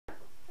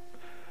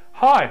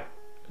Hi,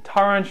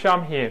 Tyrone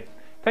Shum here.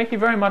 Thank you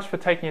very much for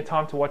taking your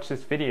time to watch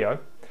this video.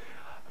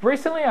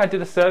 Recently I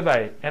did a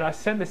survey and I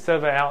sent this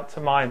survey out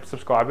to my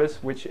subscribers,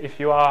 which if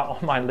you are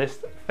on my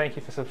list, thank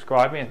you for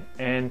subscribing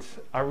and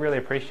I really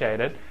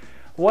appreciate it.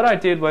 What I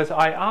did was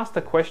I asked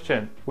a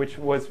question which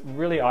was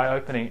really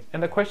eye-opening,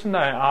 and the question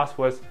that I asked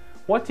was,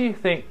 what do you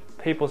think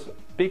people's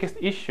biggest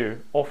issue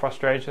or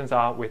frustrations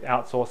are with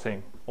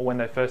outsourcing, or when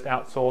they first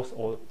outsource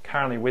or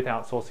currently with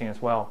outsourcing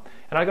as well?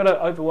 And I got an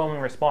overwhelming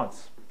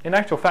response. In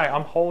actual fact,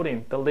 I'm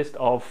holding the list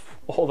of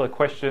all the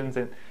questions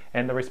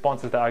and the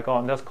responses that I got,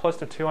 and there's close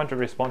to 200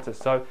 responses.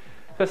 So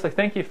firstly,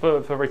 thank you for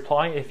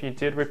replying if you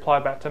did reply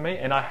back to me,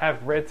 and I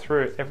have read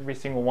through every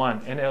single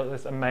one, and it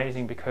was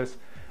amazing because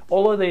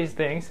all of these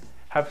things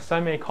have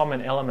so many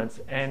common elements,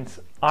 and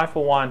I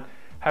for one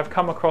have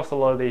come across a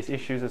lot of these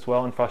issues as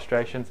well and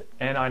frustrations,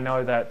 and I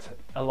know that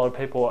a lot of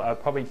people are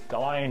probably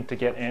dying to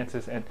get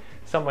answers and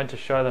someone to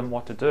show them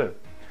what to do.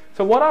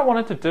 So what I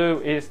wanted to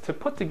do is to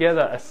put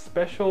together a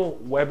special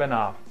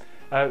webinar.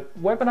 A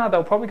webinar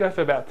that'll probably go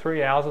for about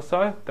 3 hours or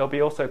so. There'll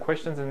be also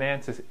questions and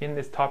answers in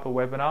this type of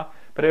webinar,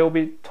 but it will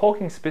be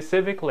talking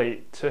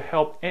specifically to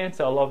help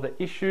answer a lot of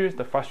the issues,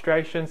 the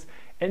frustrations,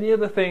 any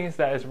of the things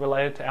that is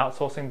related to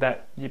outsourcing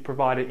that you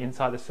provided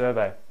inside the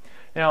survey.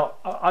 Now,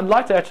 I'd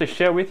like to actually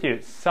share with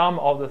you some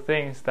of the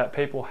things that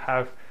people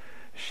have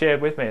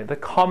shared with me, the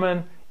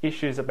common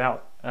issues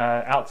about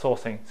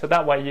outsourcing, so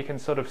that way you can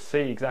sort of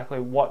see exactly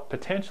what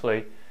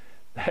potentially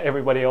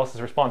everybody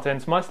else's response, and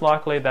it's most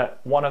likely that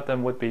one of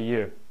them would be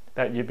you,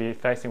 that you'd be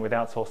facing with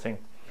outsourcing.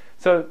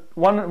 So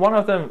one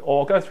of them,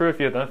 or I'll go through a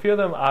few of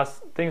them are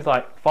things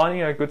like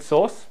finding a good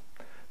source,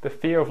 the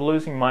fear of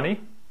losing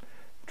money,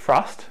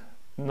 trust,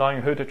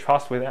 knowing who to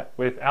trust with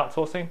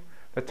outsourcing,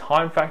 the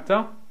time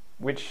factor,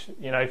 which,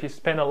 you know, if you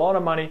spend a lot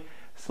of money,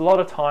 it's a lot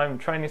of time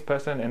training this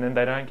person and then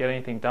they don't get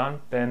anything done,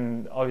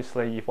 then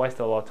obviously you've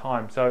wasted a lot of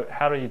time. So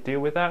how do you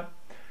deal with that?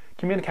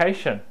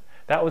 Communication,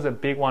 that was a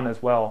big one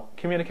as well.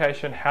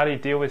 Communication, how do you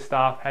deal with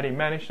staff? How do you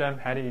manage them?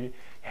 How do you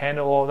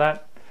handle all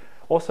that?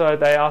 Also,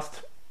 they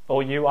asked,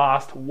 or you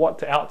asked, what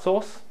to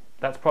outsource.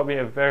 That's probably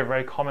a very,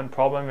 very common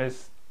problem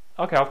is,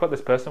 okay, I've got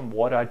this person,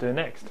 what do I do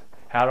next?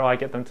 How do I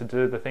get them to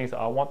do the things that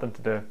I want them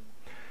to do?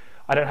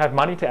 I don't have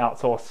money to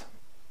outsource.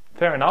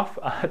 Fair enough,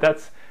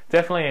 that's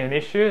definitely an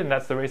issue, and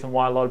that's the reason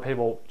why a lot of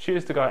people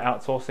choose to go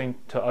outsourcing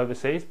to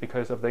overseas,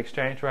 because of the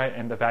exchange rate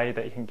and the value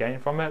that you can gain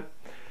from it.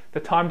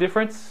 The time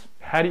difference,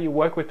 how do you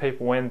work with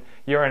people when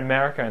you're in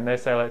America and they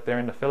say like they're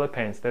in the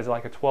Philippines, there's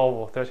like a 12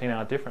 or 13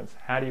 hour difference.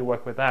 How do you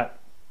work with that?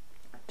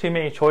 Too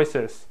many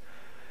choices.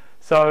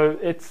 So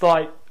it's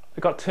like,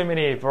 I've got too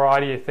many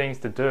variety of things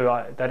to do,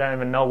 they don't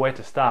even know where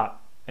to start,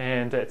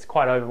 and it's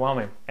quite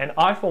overwhelming. And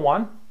I for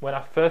one, when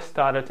I first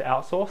started to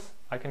outsource,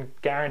 I can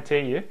guarantee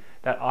you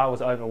that I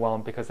was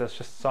overwhelmed because there's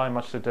just so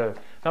much to do.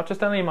 Not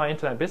just only in my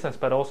internet business,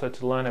 but also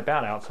to learn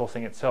about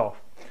outsourcing itself.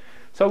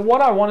 So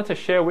what I wanted to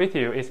share with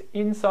you is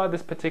inside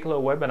this particular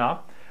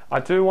webinar,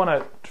 I do want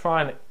to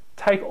try and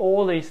take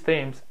all these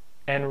themes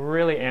and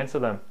really answer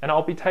them. And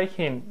I'll be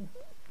taking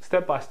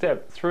step by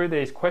step through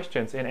these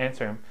questions and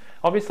answering them.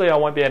 Obviously, I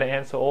won't be able to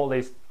answer all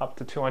these up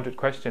to 200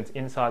 questions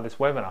inside this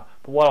webinar.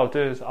 But what I'll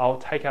do is I'll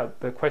take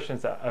out the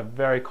questions that are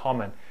very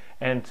common,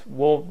 and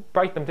we'll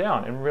break them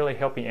down and really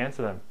help you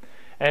answer them.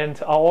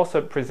 And I'll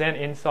also present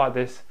inside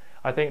this,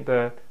 I think,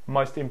 the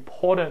most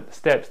important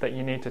steps that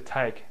you need to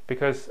take,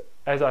 because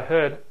as I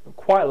heard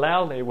quite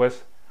loudly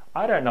was,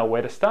 I don't know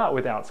where to start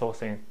with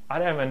outsourcing. I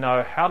don't even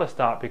know how to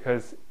start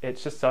because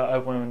it's just so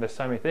overwhelming, there's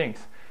so many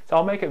things. So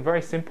I'll make it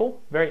very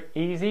simple, very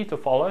easy to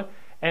follow,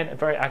 and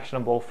very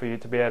actionable for you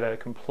to be able to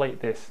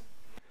complete this.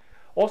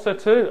 Also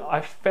too,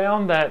 I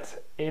found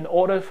that in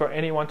order for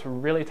anyone to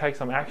really take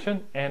some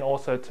action and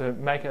also to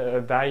make a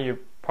value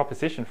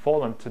proposition for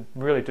them to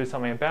really do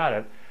something about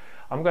it,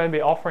 I'm going to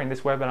be offering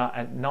this webinar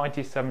at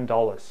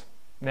 $97.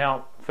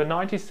 Now, for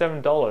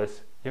 $97,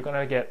 you're going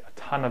to get a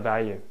ton of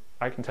value.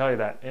 I can tell you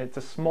that. It's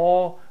a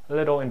small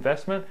little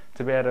investment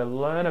to be able to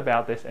learn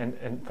about this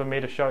and for me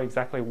to show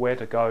exactly where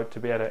to go to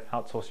be able to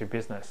outsource your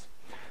business.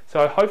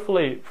 So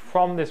hopefully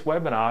from this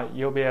webinar,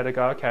 you'll be able to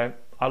go, okay,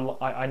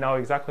 I know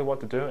exactly what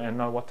to do and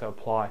know what to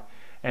apply.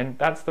 And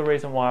that's the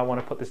reason why I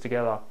want to put this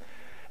together.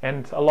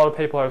 And a lot of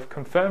people have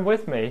confirmed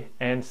with me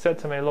and said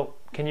to me, look,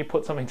 can you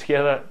put something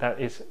together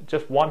that is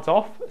just once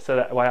off, so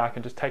that way I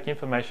can just take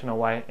information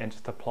away and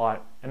just apply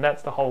it. And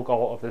that's the whole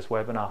goal of this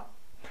webinar.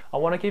 I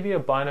want to give you a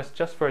bonus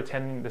just for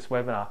attending this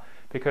webinar,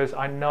 because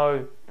I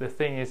know the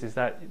thing is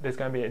that there's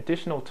going to be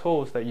additional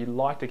tools that you'd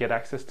like to get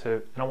access to,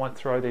 and I want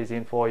to throw these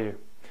in for you.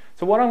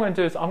 So what I'm going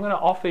to do is I'm going to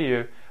offer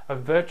you a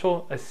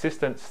virtual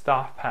assistant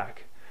staff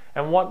pack.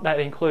 And what that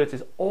includes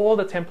is all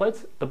the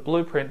templates, the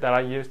blueprint that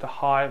I use to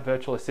hire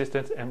virtual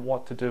assistants and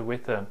what to do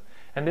with them.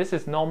 And this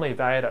is normally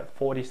valued at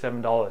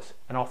 $47,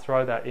 and I'll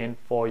throw that in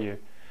for you,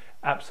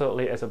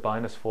 absolutely as a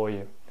bonus for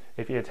you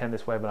if you attend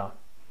this webinar.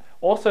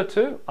 Also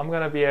too, I'm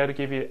going to be able to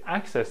give you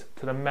access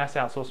to the Mass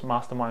Outsource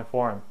Mastermind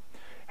Forum.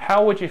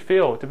 How would you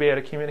feel to be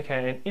able to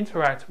communicate and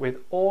interact with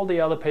all the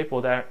other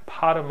people that are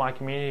part of my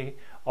community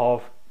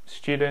of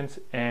students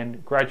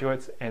and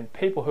graduates and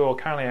people who are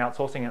currently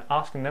outsourcing and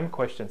asking them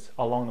questions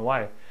along the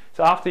way.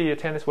 So after you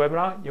attend this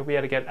webinar, you'll be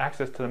able to get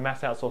access to the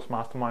Mass Outsource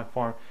Mastermind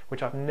Forum,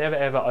 which I've never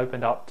ever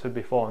opened up to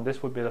before, and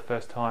this would be the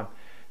first time.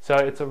 So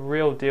it's a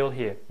real deal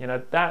here. You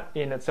know, that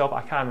in itself,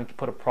 I can't even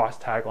put a price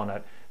tag on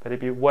it, but it'd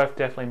be worth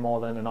definitely more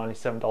than the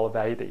 $97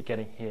 value that you're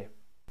getting here.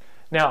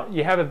 Now,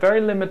 you have a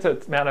very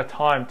limited amount of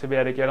time to be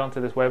able to get onto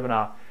this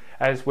webinar,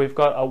 as we've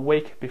got a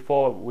week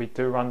before we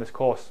do run this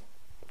course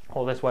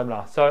or this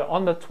webinar. So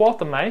on the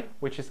 12th of May,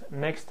 which is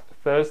next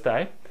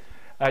Thursday,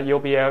 you'll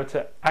be able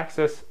to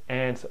access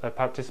and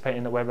participate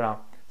in the webinar.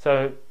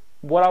 So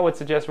what I would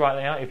suggest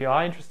right now, if you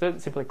are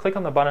interested, simply click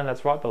on the button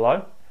that's right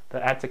below,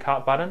 the add to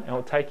cart button, and it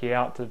will take you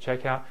out to the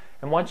checkout.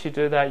 And once you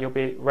do that, you'll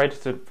be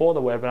registered for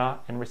the webinar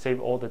and receive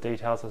all the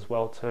details as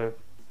well too.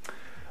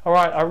 All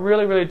right, I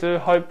really do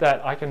hope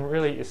that I can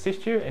really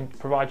assist you and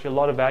provide you a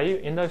lot of value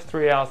in those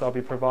 3 hours I'll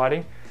be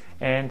providing,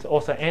 and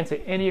also answer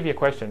any of your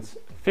questions.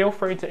 Feel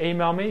free to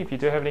email me if you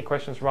do have any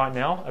questions right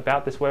now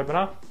about this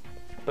webinar,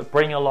 but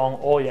bring along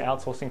all your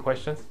outsourcing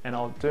questions and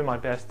I'll do my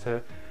best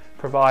to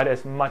provide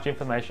as much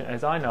information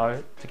as I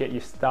know to get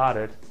you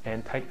started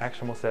and take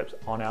actionable steps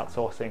on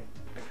outsourcing.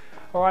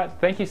 All right,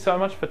 thank you so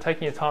much for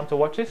taking your time to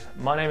watch this.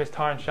 My name is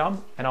Tyron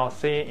Shum, and I'll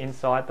see you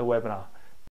inside the webinar.